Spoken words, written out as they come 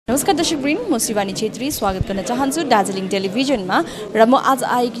नमस्कार दर्शकवृन्द, म शिवानी छेत्री स्वागत गर्न चाहन्छु दार्जिलिङ टेलिभिजनमा र म आज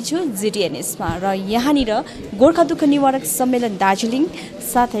आएकी छु जिटिएनएसमा र यहाँनिर गोर्खा दुःख निवारक सम्मेलन दार्जिलिङ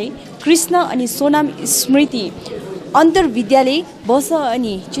साथै कृष्ण अनि सोनाम स्मृति अन्तर्विद्यालय बस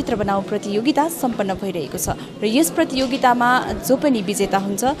अनि चित्र बनाऊ प्रतियोगिता सम्पन्न भइरहेको छ र यस प्रतियोगितामा जो पनि विजेता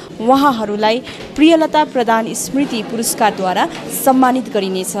हुन्छ उहाँहरूलाई प्रियलता प्रदान स्मृति पुरस्कारद्वारा सम्मानित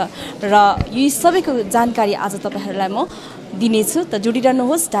गरिनेछ र यी सबैको जानकारी आज तपाईहरुलाई म दिनेछु। त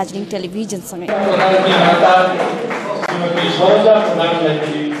जोडिरहनुहोस् दार्जिलिङ टेलिभिजनसँगै।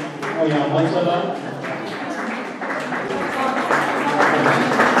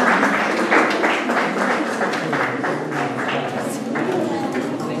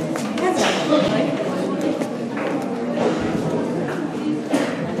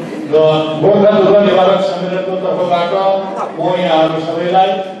 गोर्खा दुःख निवारक सम्मेलनको तर्फबाट म यहाँहरू सबैलाई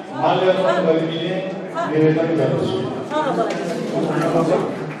माल्यार्पण गरिदिने निवेदन गर्दछु।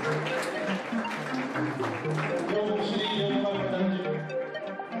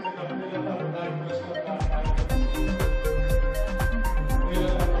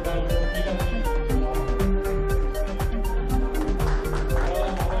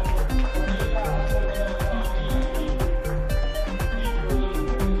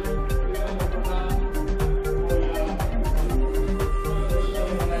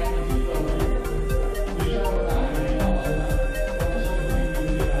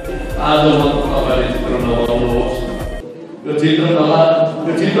 आज म तपाईलाई चित्र नबनाउनुहोस्। यो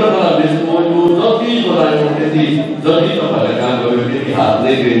चित्रकला देशको यो जति बनायो त्यति जति तपाईहरुले काम गर्यो त्यति हात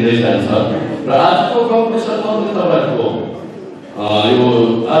नै गिर्दै जान्छ र आजको कम्पिटिसनमा पनि तपाईहरुको यो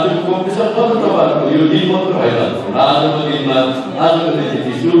आजको कम्पिटिसनमा पनि तपाईहरुको यो दिन मात्र होइन, आजको दिनमा आजको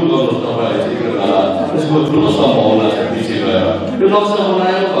दिनदेखि सुरु गर्नुहोस् तपाईहरुले चित्रकला। त्यसको ठुलो सम्भावना छ पछि गएर। यो नक्सा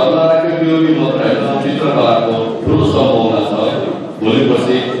बनायो घरमा राखेको यो दिन मात्र होइन, चित्रकलाको ठुलो सम्भावना छ।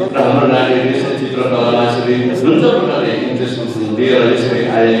 भोलिपर्सि हाम्रो नानीहरूले यसरी चित्रकलामा यसरी जुन प्रकारले इन्ट्रेस्ट लिएर यसरी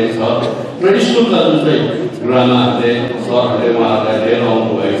आएको छ, ट्रेडिसनलका जुन चाहिँ गुरुआमाहरूले सरहरूले उहाँहरूलाई लिएर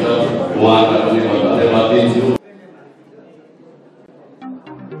आउनुभएको छ, उहाँहरूलाई पनि म धन्यवाद दिन्छु।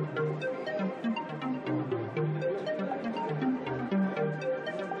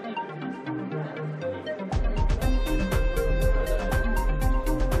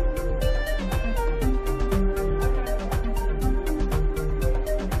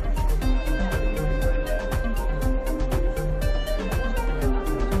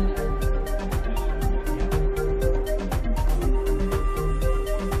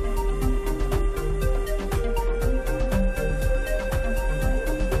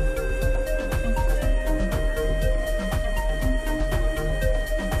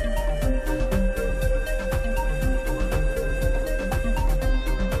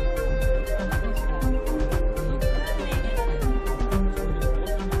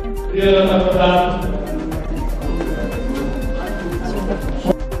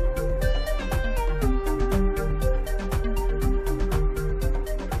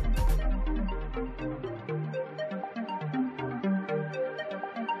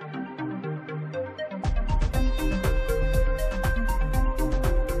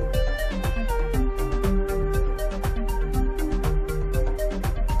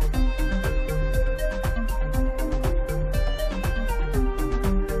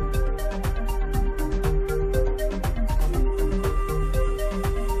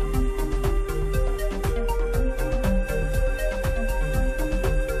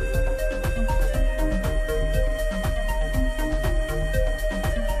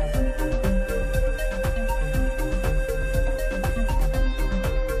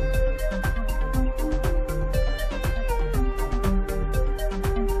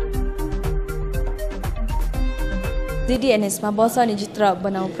 जिटिएनएसमा बस अनि चित्र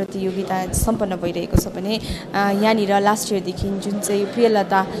बनाऊ प्रतियोगिता सम्पन्न भइरहेको छ भने यहाँनिर लास्ट इयरदेखि जुन चाहिँ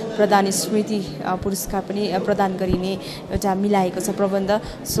प्रियलता प्रदान स्मृति पुरस्कार पनि प्रदान गरिने एउटा मिलाएको छ प्रबन्ध।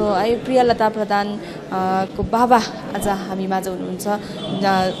 सो प्रियलता प्रदान को बाबा आज हामी माझ हुनुहुन्छ,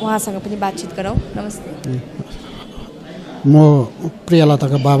 उहाँसँग पनि बातचित गरौँ। नमस्ते। म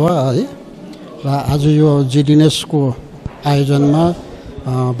प्रियलताको बाबा है र आज यो जिटिएनएसको आयोजनमा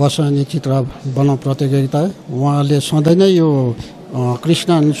बस अनि चित्र बनाऊ प्रतियोगिता उहाँले सधैँ नै यो कृष्ण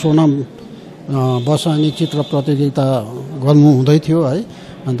अनि सोनाम बस अनि चित्र प्रतियोगिता गर्नु हुँदै थियो है।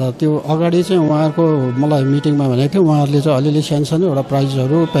 अन्त त्यो अगाडि चाहिँ उहाँहरूको मलाई मिटिङमा भनेको थियो, उहाँहरूले चाहिँ अलिअलि सानो एउटा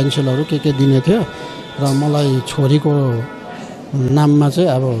प्राइजहरू पेन्सिलहरू के दिने थियो र मलाई छोरीको नाममा चाहिँ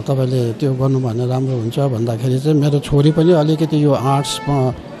अब तपाईँले त्यो गर्नु भने राम्रो हुन्छ भन्दाखेरि चाहिँ मेरो छोरी पनि अलिकति यो आर्ट्समा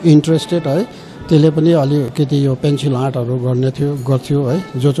इन्ट्रेस्टेड है, त्यसले पनि अलिकति यो पेन्सिल आर्टहरू गर्थ्यो है,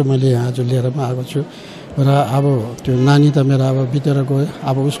 जो चाहिँ मैले आज लिएर आएको छु र अब त्यो नानी त मेरो अब बितेर गयो,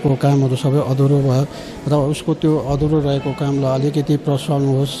 अब उसको कामहरू सबै अधुरो भयो र उसको त्यो अधुरो रहेको कामलाई अलिकति प्रोत्साहन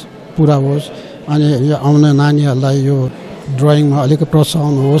होस्, पुरा होस्, अनि यो आउने नानीहरूलाई यो ड्रइङमा अलिकति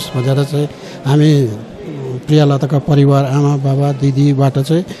प्रोत्साहन होस् भनेर चाहिँ हामी प्रियलताका परिवार, आमा बाबा दिदीबाट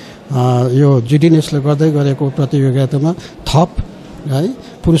चाहिँ यो जिडिएनएसले गर्दै गरेको प्रतियोगितामा थप है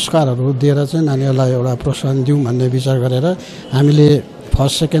पुरस्कारहरू दिएर चाहिँ नानीहरूलाई एउटा प्रोत्साहन दिउँ भन्ने विचार गरेर हामीले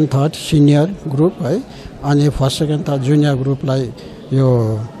first second third senior group है अनि फर्स्ट सेकेन्ड थर्ड जुनियर ग्रुपलाई यो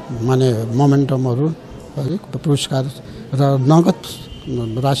माने मोमेन्टमहरू है पुरस्कार र नगद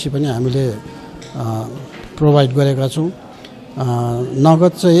राशि पनि हामीले प्रोभाइड गरेका छौँ।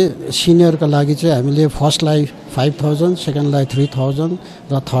 नगद चाहिँ सिनियरका लागि चाहिँ हामीले फर्स्टलाई 5,000, सेकेन्डलाई 3,000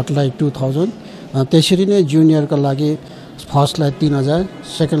 र थर्डलाई 2,000, त्यसरी नै जुनियरका लागि फर्स्टलाई 3,000,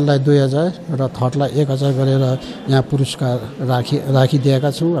 सेकेन्डलाई 2,000 र थर्डलाई 1,000 गरेर यहाँ पुरस्कार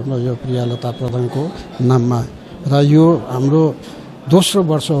राखिदिएका छौँ हाम्रो यो प्रियलता प्रधानको नाममा। र यो हाम्रो दोस्रो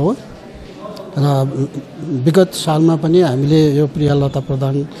वर्ष हो र विगत सालमा पनि हामीले यो प्रियलता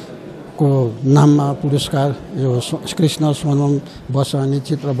प्रधानको नाममा पुरस्कार यो कृष्ण सोनम बसानी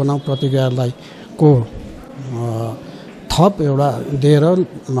चित्र बनाऊ प्रतियोगितालाई को थप एउटा दिएर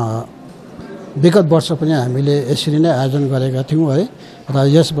विगत वर्ष पनि हामीले यसरी नै आयोजन गरेका थियौँ है र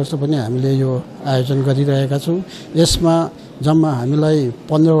यस वर्ष पनि हामीले यो आयोजन गरिरहेका छौँ। यसमा जम्मा हामीलाई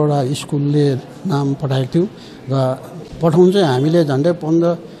 15वटा स्कुलले नाम पठाएको थियौँ र पठाउनु चाहिँ हामीले झन्डै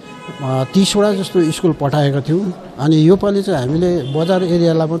 30वटा जस्तो स्कुल पठाएका थियौँ। अनि योपालि चाहिँ हामीले बजार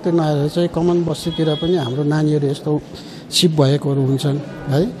एरियालाई मात्रै नआएर चाहिँ कमान बस्तीतिर पनि हाम्रो नानीहरू यस्तो सिप भएकोहरू हुन्छन्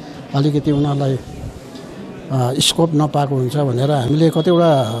है, अलिकति उनीहरूलाई स्कोप नपाएको हुन्छ भनेर हामीले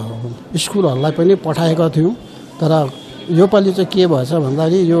कतिवटा स्कुलहरूलाई पनि पठाएका थियौँ। तर योपालि चाहिँ के भएछ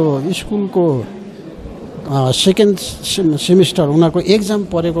भन्दाखेरि यो स्कुलको सेकेन्ड सेमिस्टर उनीहरूको एक्जाम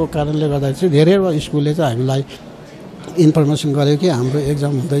परेको कारणले गर्दाखेरि चाहिँ धेरैवटा स्कुलले चाहिँ हामीलाई इन्फर्मेसन गर्यो कि हाम्रो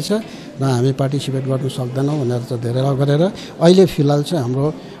एक्जाम हुँदैछ र हामी पार्टिसिपेट गर्न सक्दैनौँ भनेर चाहिँ धेरै गरेर अहिले फिलहाल चाहिँ हाम्रो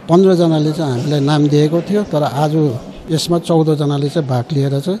 15जनाले चाहिँ हामीलाई नाम दिएको थियो। तर आज यसमा 14जनाले चाहिँ भाग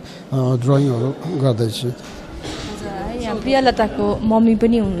लिएर चाहिँ ड्रइङहरू गर्दैछ। प्रियलताको मम्मी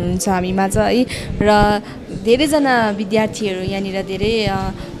पनि हुनुहुन्छ हामीमा चाहिँ है र धेरैजना विद्यार्थीहरू यहाँनिर धेरै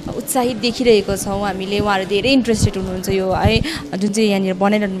उत्साहित देखिरहेको छौँ हामीले। उहाँहरू धेरै इन्ट्रेस्टेड हुनुहुन्छ यो है जुन चाहिँ यहाँनिर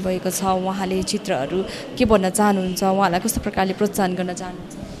बनाइरहनु भएको छ। उहाँले चित्रहरू के भन्न चाहनुहुन्छ, उहाँलाई कस्तो प्रकारले प्रोत्साहन गर्न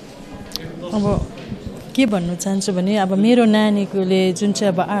चाहनुहुन्छ? अब के भन्नु चाहन्छु भने अब मेरो नानीकोले जुन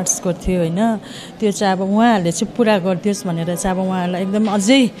चाहिँ अब आर्ट्स गर्थ्यो होइन, त्यो चाहिँ अब उहाँहरूले चाहिँ पुरा गरिदियोस् भनेर चाहिँ अब उहाँहरूलाई एकदम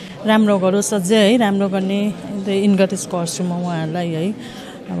अझै राम्रो गरोस्, अझै है राम्रो गर्ने इन्करेज गर्छु म उहाँहरूलाई है।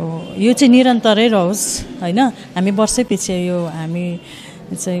 अब यो चाहिँ निरन्तरै रहोस् होइन, हामी वर्षै पछि यो हामी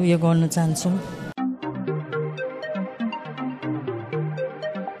चाहिँ यो गर्न चाहन्छौँ।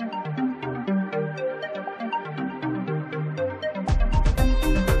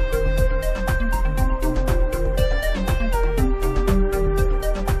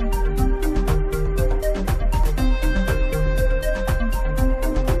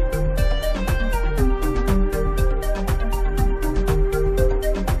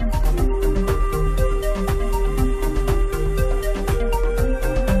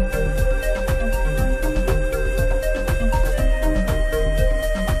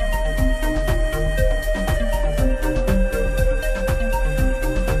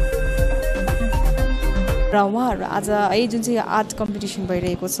 र उहाँहरू आज है जुन चाहिँ आर्ट कम्पिटिसन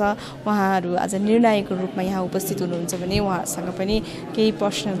भइरहेको छ, उहाँहरू आज निर्णायकको रूपमा यहाँ उपस्थित हुनुहुन्छ भने उहाँहरूसँग पनि केही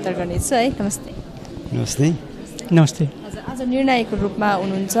प्रश्न उत्तर गर्नेछु है। नमस्ते। नमस्ते। नमस्ते। आज निर्णायकको रूपमा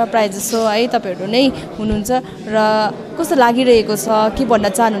हुनुहुन्छ, प्रायः जसो है तपाईँहरू नै हुनुहुन्छ र कस्तो लागिरहेको छ, के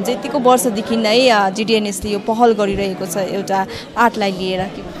भन्न चाहनुहुन्छ? यतिको वर्षदेखि नै जिडिएनएसले यो पहल गरिरहेको छ एउटा आर्टलाई लिएर।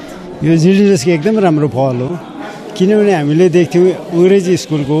 यो जिडिएनएसको एकदम राम्रो पहल हो, किनभने हामीले देख्थ्यौँ अङ्ग्रेजी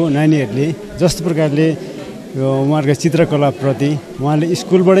स्कुलको नानीहरूले जस्तो प्रकारले उहाँहरूको चित्रकलाप्रति उहाँले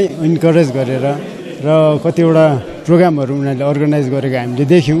स्कुलबाटै इन्करेज गरेर र कतिवटा प्रोग्रामहरू उनीहरूले अर्गनाइज गरेको हामीले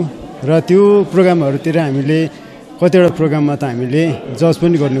देख्यौँ। र त्यो प्रोग्रामहरूतिर हामीले कतिवटा प्रोग्राममा त हामीले जज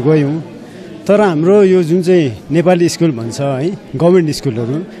पनि गर्नु गयौँ। तर हाम्रो यो जुन चाहिँ नेपाली स्कुल भन्छ है, गभर्मेन्ट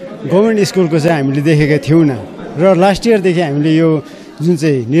स्कुलको चाहिँ हामीले देखेका थियौँ। र लास्ट इयरदेखि हामीले यो जुन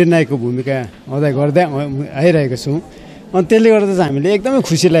चाहिँ निर्णायकको भूमिका अदा गर्दै आइरहेको छौँ। अनि त्यसले गर्दा चाहिँ हामीले एकदमै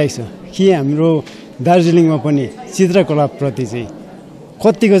खुसी लागेको छ कि हाम्रो दार्जिलिङमा पनि चित्रकलाप्रति चाहिँ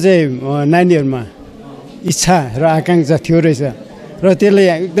कतिको चाहिँ नानीहरूमा इच्छा र आकाङ्क्षा थियो रहेछ र त्यसले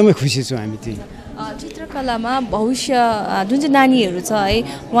एकदमै खुसी छौँ हामी चाहिँ। चित्रकलामा भविष्य जुन चाहिँ नानीहरू छ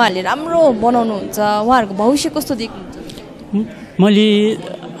है, उहाँहरूले राम्रो बनाउनुहुन्छ, उहाँहरूको भविष्य कस्तो देख्नुहुन्छ? मैले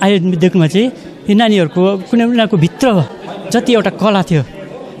अहिले देख्नुमा चाहिँ यी नानीहरूको कुनै उनीहरूको भित्र जति एउटा कला थियो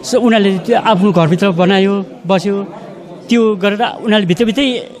उनीहरूले त्यो आफ्नो घरभित्र बनायो बस्यो त्यो गरेर उनीहरूले भित्रभित्रै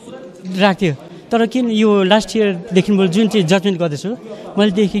राख्थ्यो तर किन यो लास्ट इयरदेखि जुन चाहिँ जजमेन्ट गर्दैछु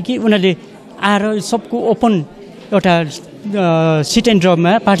मैले देखेँ कि उनीहरूले आएर सबको ओपन एउटा सिट एन्ड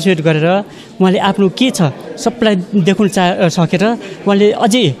ड्रपमा पार्टिसिपेट गरेर उहाँले आफ्नो के छ सबलाई देखाउन सकेर उहाँले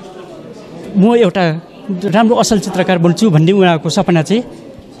अझै म एउटा राम्रो असल चित्रकार बन्छु भन्ने उहाँको सपना चाहिँ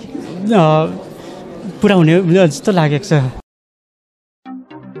पुरा हुने जस्तो लागेको छ।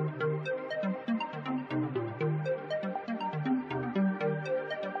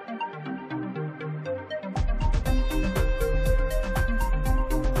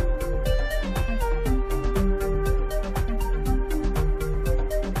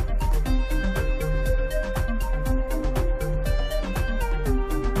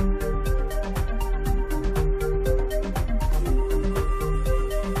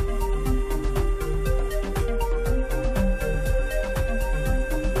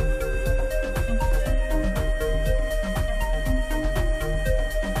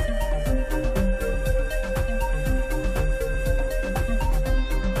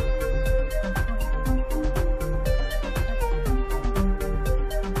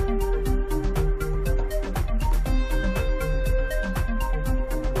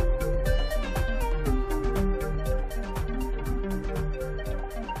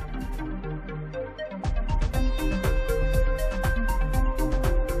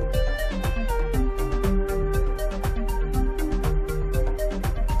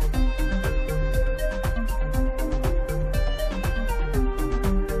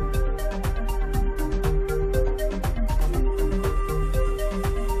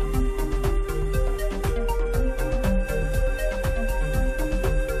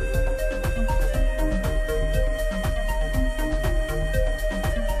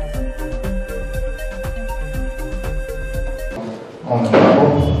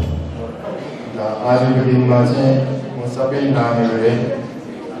 आजको दिनमा चाहिँ म सबै नानीहरूले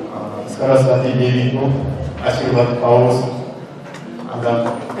सरस्वती देवीको आशीर्वाद पाओस्।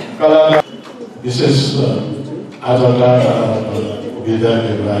 कला विशेष आजका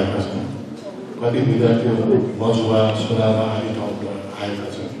विद्यार्थीहरू आएका छन्। कति विद्यार्थीहरू मजुवा सुनामा आदि ठाउँबाट आएका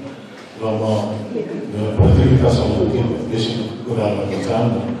छन् र म प्रतियोगिता सम्बन्धी बेसी कुरा गर्न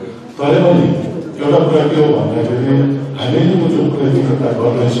चाहन्न। तर पनि एउटा कुरा के हो भन्दाखेरि हामीले जुन प्रतियोगिता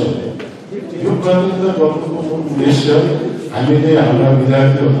गर्दैछौँ यो प्रतियोगिता गर्नुको उद्देश्य हामीले हाम्रा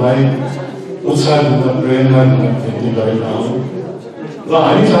विद्यार्थीहरूलाई उत्साह दिन प्रेरणा दिन खेती गरेका हौँ र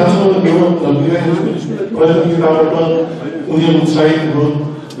हामी चाहन्छौँ यो प्रतियोगिताबाट उनीहरू उत्साहित हुन्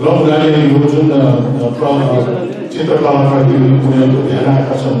र उनीहरूले यो जुन चित्रकलाप्रति उनीहरूको ध्यान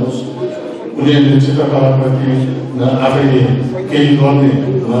आकर्षण होस् उनीहरूले चित्रकलाप्रति आफैले केही गर्ने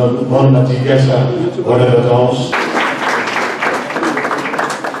मनमा जिज्ञासा बढेर जाओस्।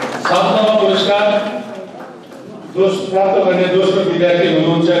 पुरस्कार प्राप्त गर्ने दोस्रो विद्यार्थी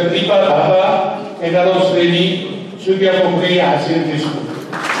हुनुहुन्छ कृपा थापा 11औं श्रेणी सुकिया पोखरी हासिल स्कुल।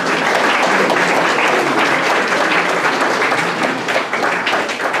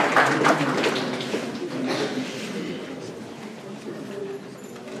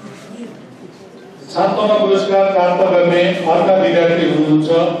 सातौं पुरस्कार प्राप्त गर्ने अर्का विद्यार्थी हुनुहुन्छ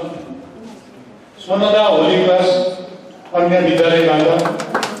सोनदा होलीवास कन्या विद्यालयबाट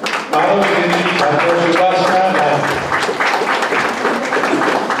 12औं श्रेणी छात्र सुभाषना राई।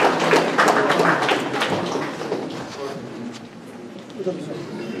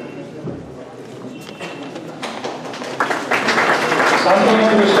 सातौं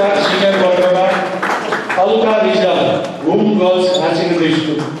पुरस्कार सिनियर वर्गमा Alka Rijal home girls higher secondary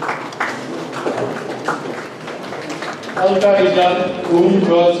school. Alka Rijal home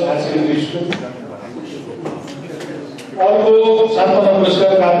girls higher secondary school. अर्को सातौं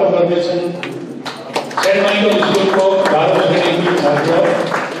पुरस्कार प्राप्त गर्दैछन् सेन्ट माइकल स्कुलको 12औं श्रेणीको छात्र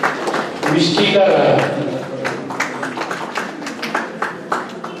मिष्टिका राई।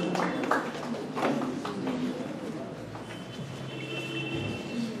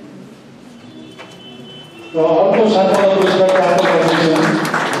 र अर्को सातौं पुरस्कार प्राप्त गर्दैछन्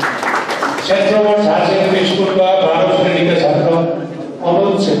सेन्ट रोबर्ट्स हायर सेकेन्डरी स्कुलका 12औं श्रेणीका छात्र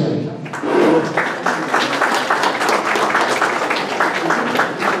अमोद छेत्री।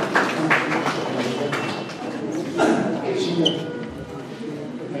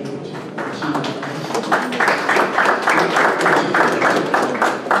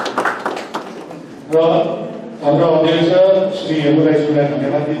 र हाम्रो अध्यक्ष श्री हेमुराईज्यूलाई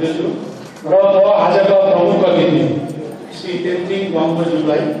धन्यवाद दिँदछु र म आजका प्रमुख अतिथि श्री तेन्जिङ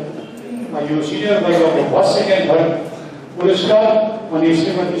वाङबोज्यूलाई यो सिनियर वर्गको फर्स्ट सेकेन्ड थर्ड पुरस्कार अनि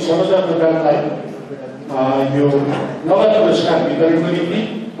श्रीमती सरोजा प्रधानलाई यो नगद पुरस्कार वितरणको निम्ति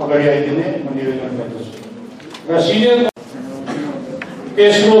अगाडि आइदिने म निवेदन गर्दछु। र सिनियर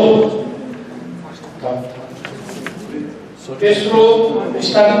तेस्रो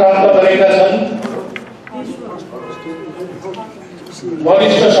स्थान प्राप्त गरेका छन्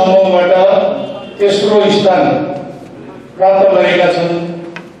वरिष्ठ समूहबाट तेस्रो स्थान प्राप्त गरेका छन्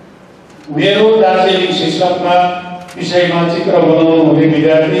मेरो दार्जिलिङ शीर्षकमा विषयमा चित्र बनाउनु हुने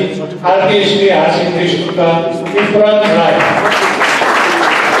विद्यार्थी आरकेएसपी हायर सेकेन्डरी स्कुलका इफ्रान राई।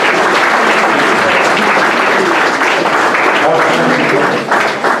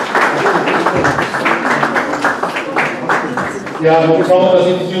 यहाँ मुख्यमन्त्री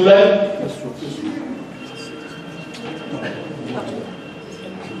अतिथिज्यूलाई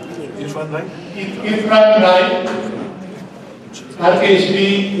इफ्रान राई आरकेएसपी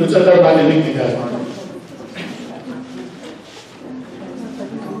उच्चतर माध्यमिक विद्यालय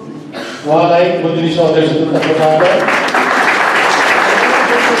उहाँलाई मन्त्री सदस्यको तर्फबाट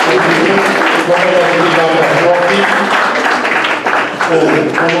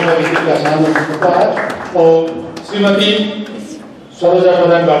श्रीमती सरोजा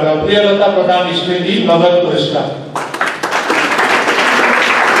प्रधानबाट प्रियलता प्रधान स्मृति नगद पुरस्कार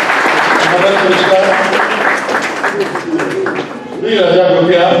 2000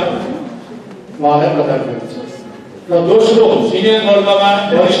 रुपियाँ उहाँलाई प्रदान गरिन्छ। र दोस्रो सिनियर वर्गमा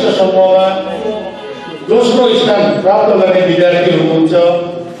वरिष्ठ समूहमा दोस्रो स्थान प्राप्त गर्ने विद्यार्थी हुनुहुन्छ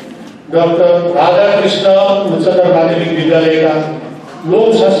डाक्टर राधाकृष्ण उच्चतर माध्यमिक विद्यालयका लोक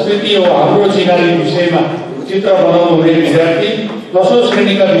संस्कृति वा हाम्रो चिनारी विषयमा चित्र बनाउनु हुने विद्यार्थी 10औं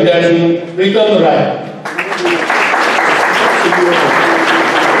श्रेणीका विद्यार्थी प्रीतम राई।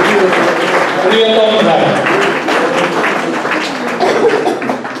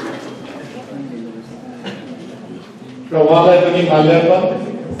 र उहाँलाई पनि माल्यार्पण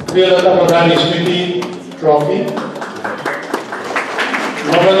प्रियलता प्रधान स्मृति ट्रफी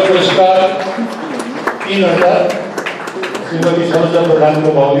नगद पुरस्कार 3000 श्रीमती सरोजा प्रधानको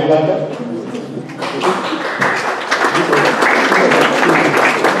बाहुलीबाट।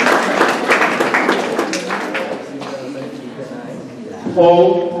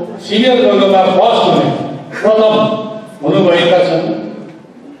 सिनियर वर्गमा फर्स्ट हुने प्रथम हुनुभएका छन्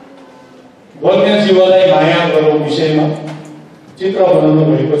वन्यजीवलाई माया गरौँ विषयमा चित्र बनाउनु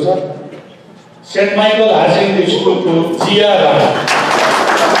भएको छ सेन्ट माइकल हायर सेकेन्डरी स्कुलको जिया राई।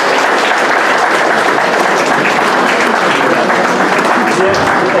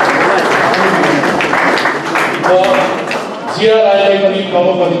 जिया राईलाई पनि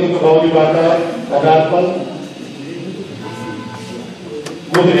प्रमुख अतिथिको बाहुलीबाट पदार्पण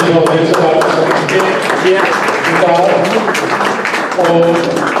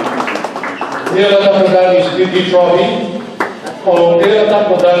प्रियलता प्रधान स्मृति ट्रफी और प्रियलता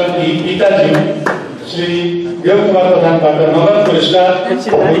प्रधान की पिताजी श्री देवकुमार प्रधानबाट नगद पुरस्कार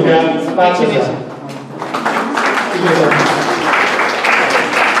रुपियाँ 5000।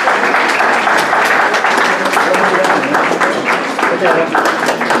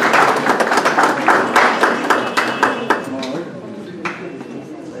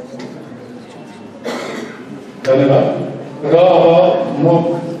 धन्यवाद। र अब म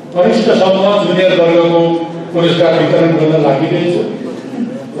वरिष्ठ समूह जुनियर वर्गको पुरस्कार वितरण गर्न लागिरहेछु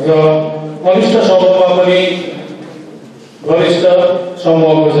र वरिष्ठ समूहमा पनि वरिष्ठ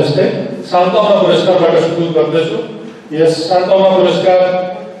समूहको जस्तै सान्तवना पुरस्कारबाट सुरु गर्दछु। यस सान्तवना पुरस्कार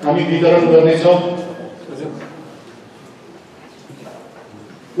हामी वितरण गर्नेछौँ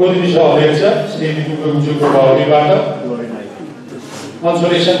कोर्दी अध्यक्ष श्री विपुल गुरुङज्यूको बाहुलीबाट।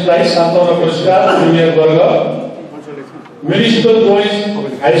 कन्सोलेसन प्राइज सान्तवना पुरस्कार जुनियर वर्ग म्युनिसिपल बोइज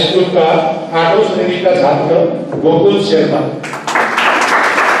हाई स्कूल का 8औं श्रेणी का छात्र गोकुल शर्मा।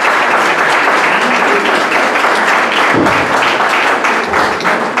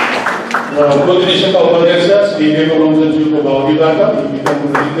 कोर्डिनेसनका उपाध्यक्ष श्री विवेकानन्दज्यूको बाहुलीबाट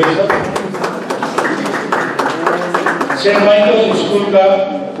सेन्ट माइकल स्कूल का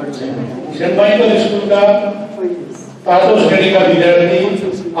 5औं श्रेणी का विद्यार्थी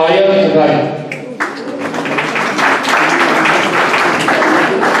आयन राई।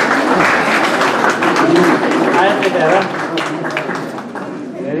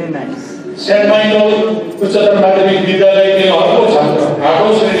 सेन्ट माइकल उच्चतर माध्यमिक विद्यालय के अर्को छात्र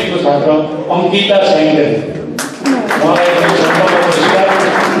 8औं श्रेणी को छात्र अंकिता सैंगल।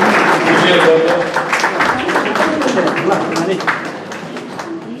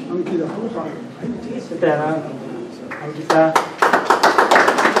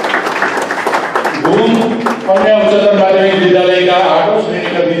 घूम कन्या उच्चतर माध्यमिक विद्यालय का 8औं श्रेणी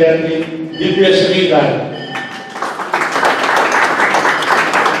का विद्यार्थी दिव्यश्री राय।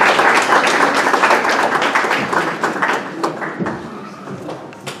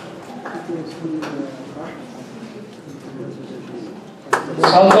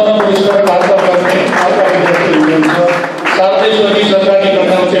 सम्पन्न पुरस्कार प्राप्त गर्ने अर्का विद्यार्थी हुनुहुन्छ सार्वजनिक सरकारी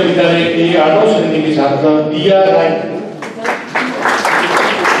कन्या उच्च विद्यालयकी 8औं श्रेणीकी छात्र दिया राई।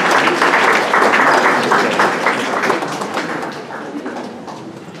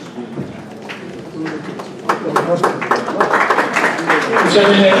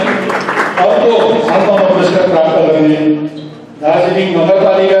 उसैले नै अर्को सम्पन्न पुरस्कार प्राप्त गर्ने दार्जिलिङ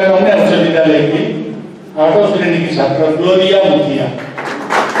नगरपालिका कन्या उच्च विद्यालयकी 8औं श्रेणीकी छात्र ग्लोरिया मुखिया।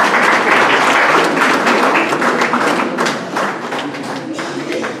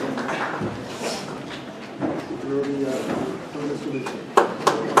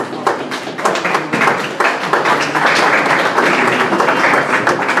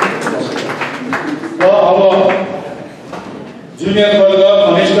 जुनियर वर्ग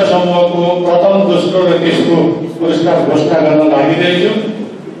कनिष्ठ समूहको प्रथम दोस्रो र तेस्रो पुरस्कार घोषणा गर्न लागिरहेछु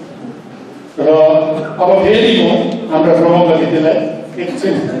र अब फेरि म हाम्रा प्रमुख अतिथिलाई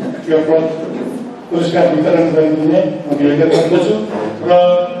एकछिन यो पुरस्कार वितरण गरिदिने म निवेदन गर्दछु र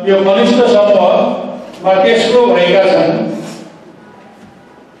यो कनिष्ठ समूहमा तेस्रो भएका छन्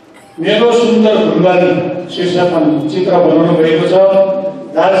मेरो सुन्दर फुलबारी शीर्षकमा चित्र बनाउनु भएको छ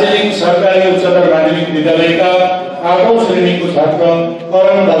दार्जिलिङ सरकारी उच्चतर माध्यमिक विद्यालयका 8औं श्रेणीको छात्र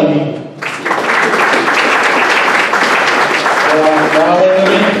करण दाल्मी।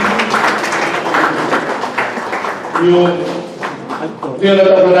 यो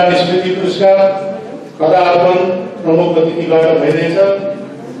प्रियलता प्रधान स्मृति पुरस्कार कथार्पण प्रमुख अतिथिबाट भइरहेछ।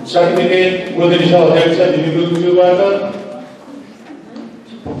 सर्टिफिकेट गोदरी सह अध्यक्ष दिदी गुरुबाट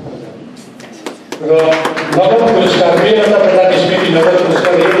र नगद पुरस्कार प्रियलता प्रधान स्मृति नगद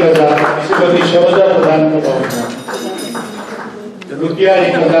पुरस्कार 1000 श्रीमती सरोजा प्रधानको तर्फमा रुपियाँ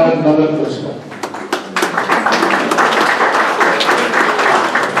 1000 नगद पुरस्कार।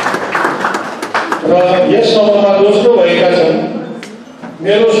 र यस समूहमा दोस्रो भएका छन्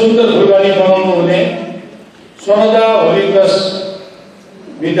मेरो सुन्दर फुलबारी बनाउनु हुने सोनदा हरिदास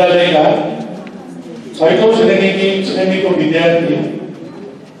विद्यालयका 6औं श्रेणीको विद्यार्थी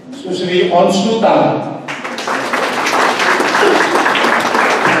सुश्री अंशु तामाङ।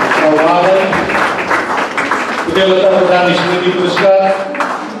 प्रियलता प्रधान स्मृति पुरस्कार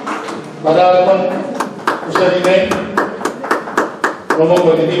पदार्पण उसरी नै प्रमुख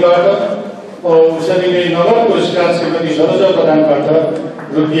अतिथिबाट उसरी नै नगद पुरस्कार श्रीमती सरोजा प्रधानबाट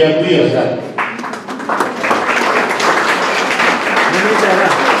रुपियाँ 2000।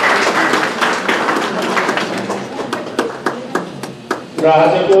 र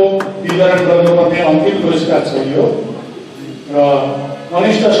आजको वितरण गर्नुपर्ने अन्तिम पुरस्कार छ यो र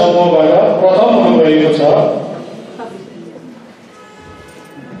कनिष्ठ समूहबाट प्रथम हुनुभएको छ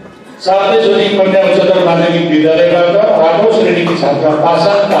सार्वजनिक कन्या उच्चतर माध्यमिक विद्यालयबाट 8औं श्रेणीकी छात्र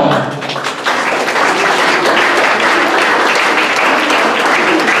पासाङ तामाङ।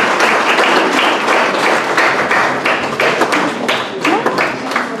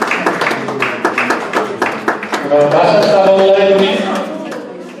 र पासाङ तामाङलाई पनि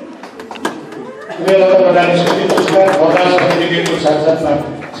प्रियलता प्रधान स्मृति पुरस्कार प्रदान सर्टिफिकेटको साथसाथमा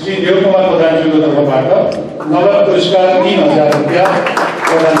श्री देवकुमार प्रधानजीको तर्फबाट नगद पुरस्कार 3000 रुपियाँ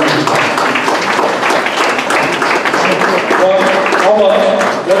प्रदान गरिन्छ। अब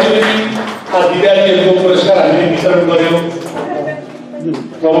जति पनि विद्यार्थीहरूको पुरस्कार हामीले वितरण गर्यौँ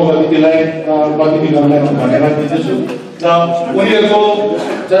प्रमुख अतिथिलाई प्रतिनिधिहरूलाई म धन्यवाद दिँदछु र उनीहरूको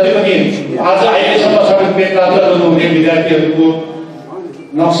जति पनि आज अहिलेसम्म सर्टिफिकेट प्राप्त गर्नुहुने विद्यार्थीहरूको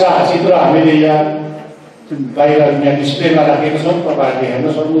नक्सा चित्र हामीले यहाँ बाहिर यहाँ डिस्प्लेमा राखेका छौँ, तपाईँहरूले हेर्न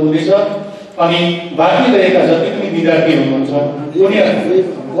सक्नुहुनेछ। अनि बाँकी रहेका जति पनि विद्यार्थी हुनुहुन्छ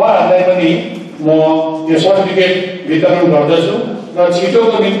उहाँहरूलाई पनि म यो सर्टिफिकेट वितरण गर्दछु र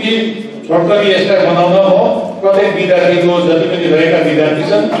छिटोको निम्ति छोटकरी यसलाई बनाउन म प्रत्येक विद्यार्थीको जति पनि रहेका विद्यार्थी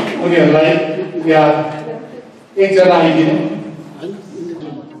छन् उनीहरूलाई यहाँ एकजना आइदिने।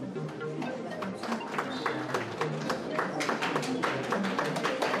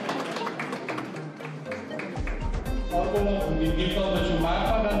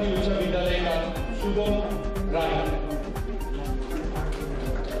 महात्मा गान्धी उच्च विद्यालयका शुभम राई।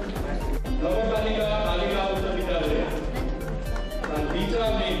 नगरपालिका बालिका उच्च विद्यालय रिचा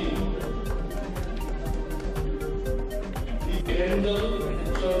मेली। एन्जल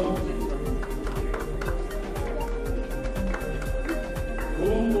स्वरूप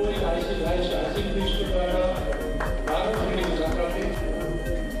होम बोय हाई स्कुलबाट 12औं श्रेणीको छात्रले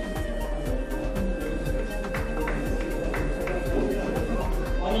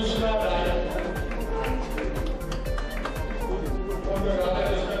अनुष्का राई।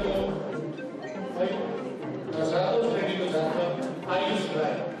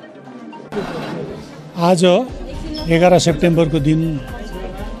 आज 11 सेप्टेम्बरको दिन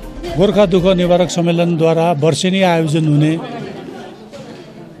गोर्खा दुःख निवारक सम्मेलनद्वारा वर्षेनी आयोजन हुने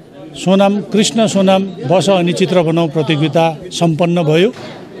सोनाम कृष्ण सोनाम बस अनि चित्र बनाऊ प्रतियोगिता सम्पन्न भयो।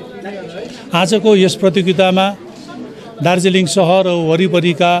 आजको यस प्रतियोगितामा दार्जिलिङ सहर र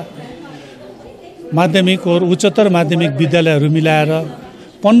वरिपरिका माध्यमिक और उच्चतर माध्यमिक विद्यालयहरू मिलाएर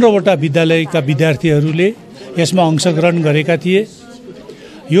 15वटा विद्यालयका विद्यार्थीहरूले यसमा अंशग्रहण गरेका थिए।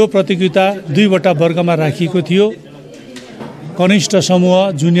 यो प्रतियोगिता 2वटा वर्गमा राखिएको थियो। कनिष्ठ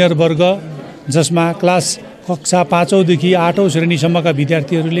समूह जुनियर वर्ग जसमा क्लास कक्षा 5औं देखि 8औं श्रेणीसम्मका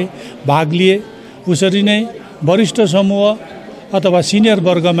विद्यार्थीहरूले भाग लिए। उसरी नै वरिष्ठ समूह अथवा सिनियर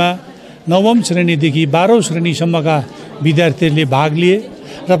वर्गमा 9औं श्रेणीदेखि 12औं श्रेणीसम्मका विद्यार्थीहरूले भाग लिए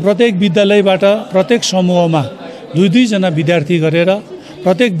र प्रत्येक विद्यालयबाट प्रत्येक समूहमा 2-2 जना विद्यार्थी गरेर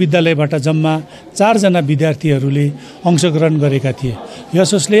प्रत्येक विद्यालयबाट जम्मा 4 जना विद्यार्थीहरूले अंशग्रहण गरेका थिए।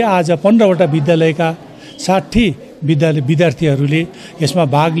 यसोस्ले आज 15वटा विद्यालयका 60 विद्यार्थीहरूले यसमा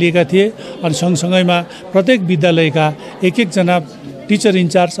भाग लिएका थिए अनि सँगसँगैमा प्रत्येक विद्यालयका एक जना टिचर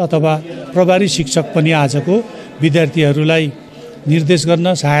इन्चार्ज अथवा प्रभारी शिक्षक पनि आजको विद्यार्थीहरूलाई निर्देश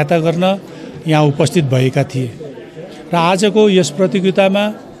गर्न सहायता गर्न यहाँ उपस्थित भएका थिए र आजको यस प्रतियोगितामा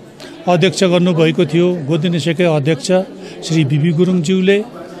अध्यक्ष गर्नुभएको थियो गोदिनेसेकै अध्यक्ष श्री बिबी गुरुङज्यूले।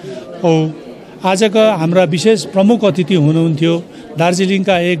 औ आजका हाम्रा विशेष प्रमुख अतिथि हुनुहुन्थ्यो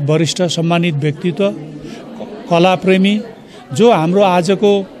दार्जिलिङका एक वरिष्ठ सम्मानित व्यक्तित्व कलाप्रेमी जो हाम्रो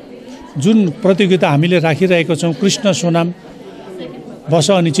आजको जुन प्रतियोगिता हामीले राखिरहेको छौँ कृष्ण सोनाम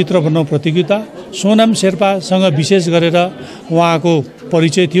बस अनि चित्र बनाऊ प्रतियोगिता, सोनाम शेर्पासँग विशेष गरेर उहाँको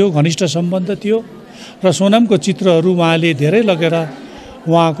परिचय थियो, घनिष्ठ सम्बन्ध थियो र सोनामको चित्रहरू उहाँले धेरै लगेर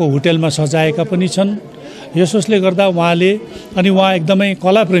उहाँको होटेलमा सजाएका पनि छन्। यसोस्ले गर्दा उहाँले अनि उहाँ एकदमै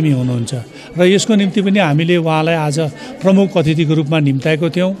कलाप्रेमी हुनुहुन्छ र यसको निम्ति पनि हामीले उहाँलाई आज प्रमुख अतिथिको रूपमा निम्ताएको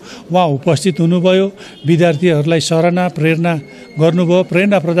थियौँ। उहाँ उपस्थित हुनुभयो, विद्यार्थीहरूलाई सराहना प्रेरणा गर्नुभयो,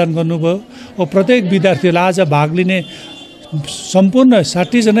 प्रेरणा प्रदान गर्नुभयो र प्रत्येक विद्यार्थीलाई आज भाग लिने सम्पूर्ण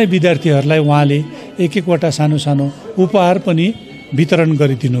 60 जना विद्यार्थीहरूलाई उहाँले एक-एकवटा सानो सानो उपहार पनि वितरण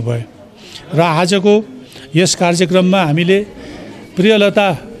गरिदिनु भयो र आजको यस कार्यक्रममा हामीले प्रियलता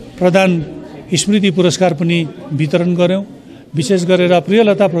प्रधान स्मृति पुरस्कार पनि वितरण गऱ्यौँ। विशेष गरेर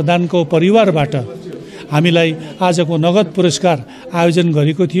प्रियलता प्रधानको परिवारबाट हामीलाई आजको नगद पुरस्कार आयोजन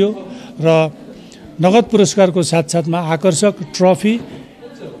गरेको थियो र नगद पुरस्कारको साथसाथमा आकर्षक ट्रफी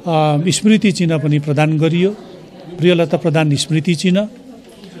स्मृति चिन्ह पनि प्रदान गरियो, प्रियलता प्रधान स्मृति चिन्ह।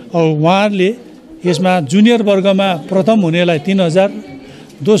 और उहाँले यसमा जुनियर वर्गमा प्रथम हुनेलाई 3000,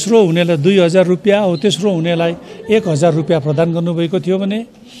 दोस्रो हुनेलाई 2000 रुपियाँ और तेस्रो हुनेलाई 1000 रुपियाँ प्रदान गर्नुभएको थियो भने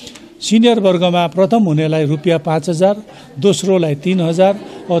सिनियर वर्गमा प्रथम हुनेलाई रुपियाँ 5000, दोस्रोलाई 3000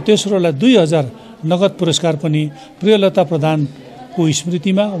 और तेस्रोलाई 2000 नगद पुरस्कार पनि प्रियलता प्रधानको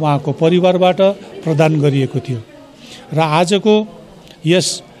स्मृतिमा उहाँको परिवारबाट प्रदान गरिएको थियो र आजको यस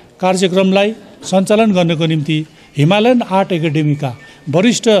कार्यक्रमलाई सञ्चालन गर्नको निम्ति हिमालयन आर्ट एकाडेमीका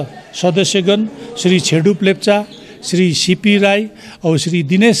वरिष्ठ सदस्यगण श्री छेडुप लेप्चा, श्री सीपी राई और श्री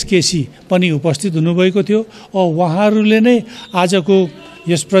दिनेश केसी पनि उपस्थित हुनुभएको थियो और उहाँहरूले नै आजको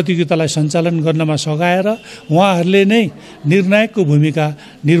यस प्रतियोगितालाई सञ्चालन गर्नमा सघाएर उहाँहरूले नै निर्णायकको भूमिका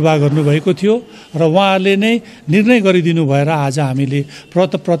निर्वाह गर्नुभएको थियो र उहाँहरूले नै निर्णय गरिदिनु भएर आज हामीले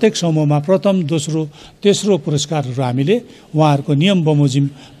प्रत्येक समूहमा प्रथम, दोस्रो, तेस्रो पुरस्कारहरू हामीले उहाँहरूको नियम बमोजिम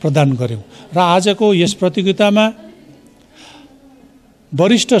प्रदान गर्यौँ र आजको यस प्रतियोगितामा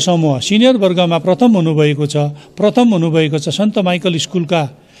वरिष्ठ समूह सिनियर वर्गमा प्रथम हुनुभएको छ सन्त माइकल स्कुलका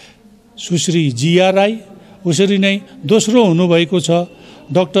सुश्री जिया राई। उसरी नै दोस्रो हुनुभएको छ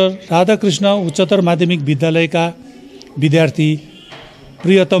डाक्टर राधाकृष्ण उच्चतर माध्यमिक विद्यालयका विद्यार्थी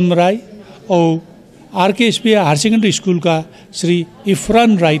प्रियतम राई और आरकेएसपी हायर सेकेन्डरी स्कुलका श्री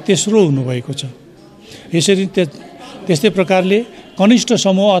इफरान राई तेस्रो हुनुभएको छ। यसरी त्यस्तै प्रकारले कनिष्ठ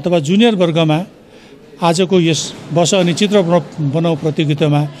समूह अथवा जुनियर वर्गमा आजको यस बस अनि चित्र बनाऊ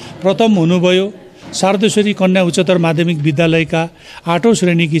प्रतियोगितामा प्रथम हुनुभयो शारदेश्वरी कन्या उच्चतर माध्यमिक विद्यालयका 8औं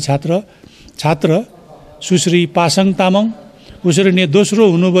श्रेणीकी छात्र सुश्री पासाङ तामाङ। उसरी नै दोस्रो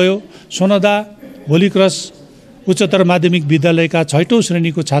हुनुभयो सोनदा होलीक्रस उच्चतर माध्यमिक विद्यालयका 6औं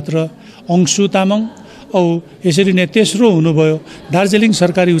श्रेणीको छात्र अंशु तामाङ और यसरी नै तेस्रो हुनुभयो दार्जिलिङ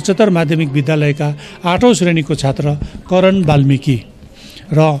सरकारी उच्चतर माध्यमिक विद्यालयका 8औं श्रेणीको छात्र करण वाल्मीकि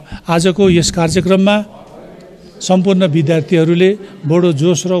र आजको यस कार्यक्रममा सम्पूर्ण विद्यार्थीहरूले बडो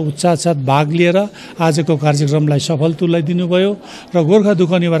जोश र उत्साह साथ भाग लिएर आजको कार्यक्रमलाई सफल तुल्याइदिनु भयो र गोर्खा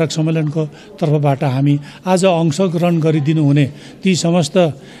दुःख निवारक सम्मेलनको तर्फबाट हामी आज अंशग्रहण गरिदिनु हुने ती समस्त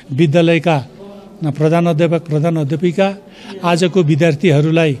विद्यालयका प्रधान अध्यापिका आजको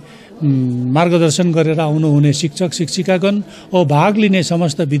विद्यार्थीहरूलाई मार्गदर्शन गरेर आउनुहुने शिक्षक शिक्षिकागण और भाग लिने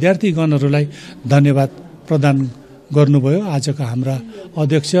समस्त विद्यार्थीगणहरूलाई धन्यवाद प्रदान गर्नुभयो आजका हाम्रा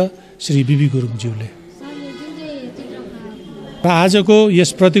अध्यक्ष श्री बिबी गुरुङज्यूले। र आजको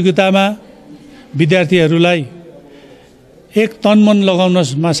यस प्रतियोगितामा विद्यार्थीहरूलाई एक तनमन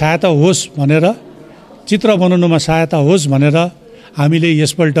लगाउनमा सहायता होस् भनेर, चित्र बनाउनमा सहायता होस् भनेर हामीले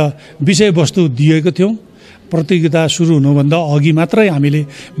यसपल्ट विषयवस्तु दिएको थियौँ। प्रतियोगिता सुरु हुनुभन्दा अघि मात्रै हामीले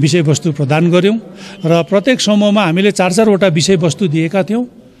विषयवस्तु प्रदान गऱ्यौँ र प्रत्येक समूहमा हामीले 4-4वटा विषयवस्तु दिएका थियौँ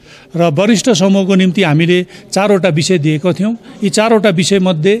र वरिष्ठ समूहको निम्ति हामीले 4वटा विषय दिएको थियौँ। यी 4वटा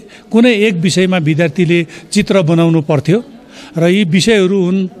विषयमध्ये कुनै एक विषयमा विद्यार्थीले चित्र बनाउनु पर्थ्यो र यी विषयहरू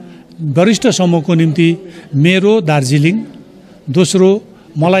हुन् वरिष्ठ समूहको निम्ति मेरो दार्जिलिङ, दोस्रो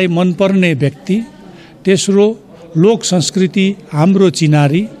मलाई मनपर्ने व्यक्ति, तेस्रो लोक संस्कृति हाम्रो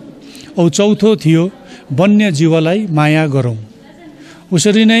चिनारी, औ चौथो थियो वन्यजीवलाई माया गरौँ।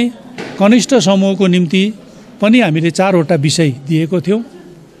 उसरी नै कनिष्ठ समूहको निम्ति पनि हामीले 4वटा विषय दिएको थियौँ।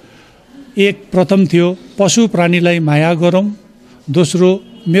 एक प्रथम थियो पशु प्राणीलाई माया गरौँ, दोस्रो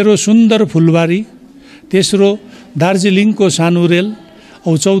मेरो सुन्दर फुलबारी, तेस्रो दार्जिलिङको सानो रेल,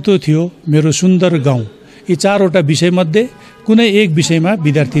 औ चौथो थियो मेरो सुन्दर गाउँ। यी 4वटा विषयमध्ये कुनै एक विषयमा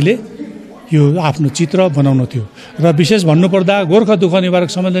विद्यार्थीले यो आफ्नो चित्र बनाउनु थियो। र विशेष भन्नुपर्दा गोर्खा दुःख निवारक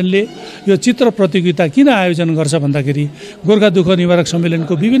सम्मेलनले यो चित्र प्रतियोगिता किन आयोजन गर्छ भन्दाखेरि गोर्खा दुःख निवारक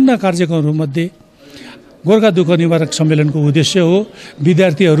सम्मेलनको विभिन्न कार्यक्रमहरूमध्ये गोर्खा दुःख निवारक सम्मेलनको उद्देश्य हो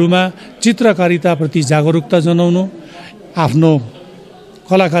विद्यार्थीहरूमा चित्रकारिताप्रति जागरुकता जनाउनु, आफ्नो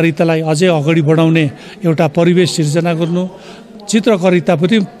कलाकारितालाई अझै अगाडि बढाउने एउटा परिवेश सिर्जना गर्नु,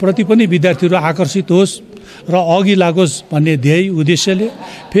 चित्रकारिताप्रति पनि विद्यार्थीहरू आकर्षित होस् र अघि लागोस् भन्ने ध्येय उद्देश्यले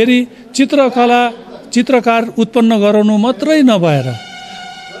फेरि चित्रकार उत्पन्न गराउनु मात्रै नभएर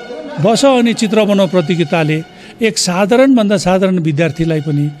बस अनि चित्र बनाउ प्रतियोगिताले एक साधारणभन्दा साधारण विद्यार्थीलाई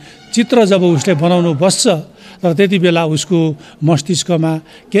पनि चित्र जब उसले बनाउनु बस्छ र त्यति बेला उसको मस्तिष्कमा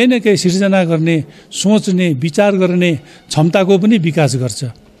केही न केही सिर्जना गर्ने, सोच्ने, विचार गर्ने क्षमताको पनि विकास गर्छ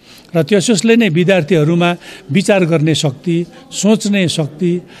र त्यसले नै विद्यार्थीहरूमा विचार गर्ने शक्ति, सोच्ने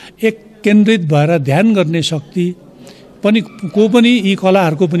शक्ति, एक केन्द्रित भएर ध्यान गर्ने शक्ति पनि यी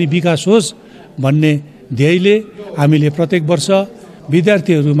कलाहरूको पनि विकास होस् भन्ने ध्येयले हामीले प्रत्येक वर्ष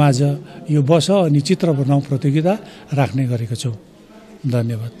विद्यार्थीहरूमाझ यो बस अनि चित्र बनाऊ प्रतियोगिता राख्ने गरेका छौँ।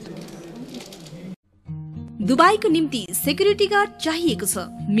 धन्यवाद। दुबईको निम्ति सेक्युरिटी गार्ड चाहिएको छ।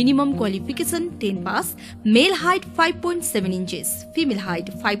 मिनिमम क्वालिफिकेसन 10 पास, मेल height 5.7 inches, female height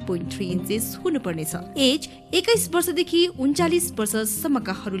 5.3 inches हुनुपर्नेछ। एज 21 वर्षदेखि 39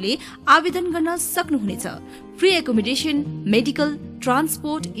 वर्षसम्मकाहरूले आवेदन गर्न सक्नुहुनेछ। फ्री एकोमोडेसन, मेडिकल,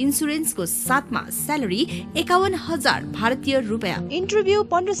 ट्रान्सपोर्ट, इन्सुरेन्सको साथमा स्यालेरी 51,000 भारतीय रुपियाँ। इन्टरभ्यू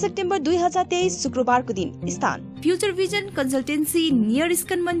 15 सेप्टेम्बर 2023 शुक्रबारको दिन। स्थान future vision consultancy near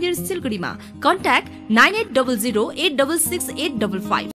ISKCON मन्दिर सिलगढीमा। कन्ट्याक्ट 9800 866 855।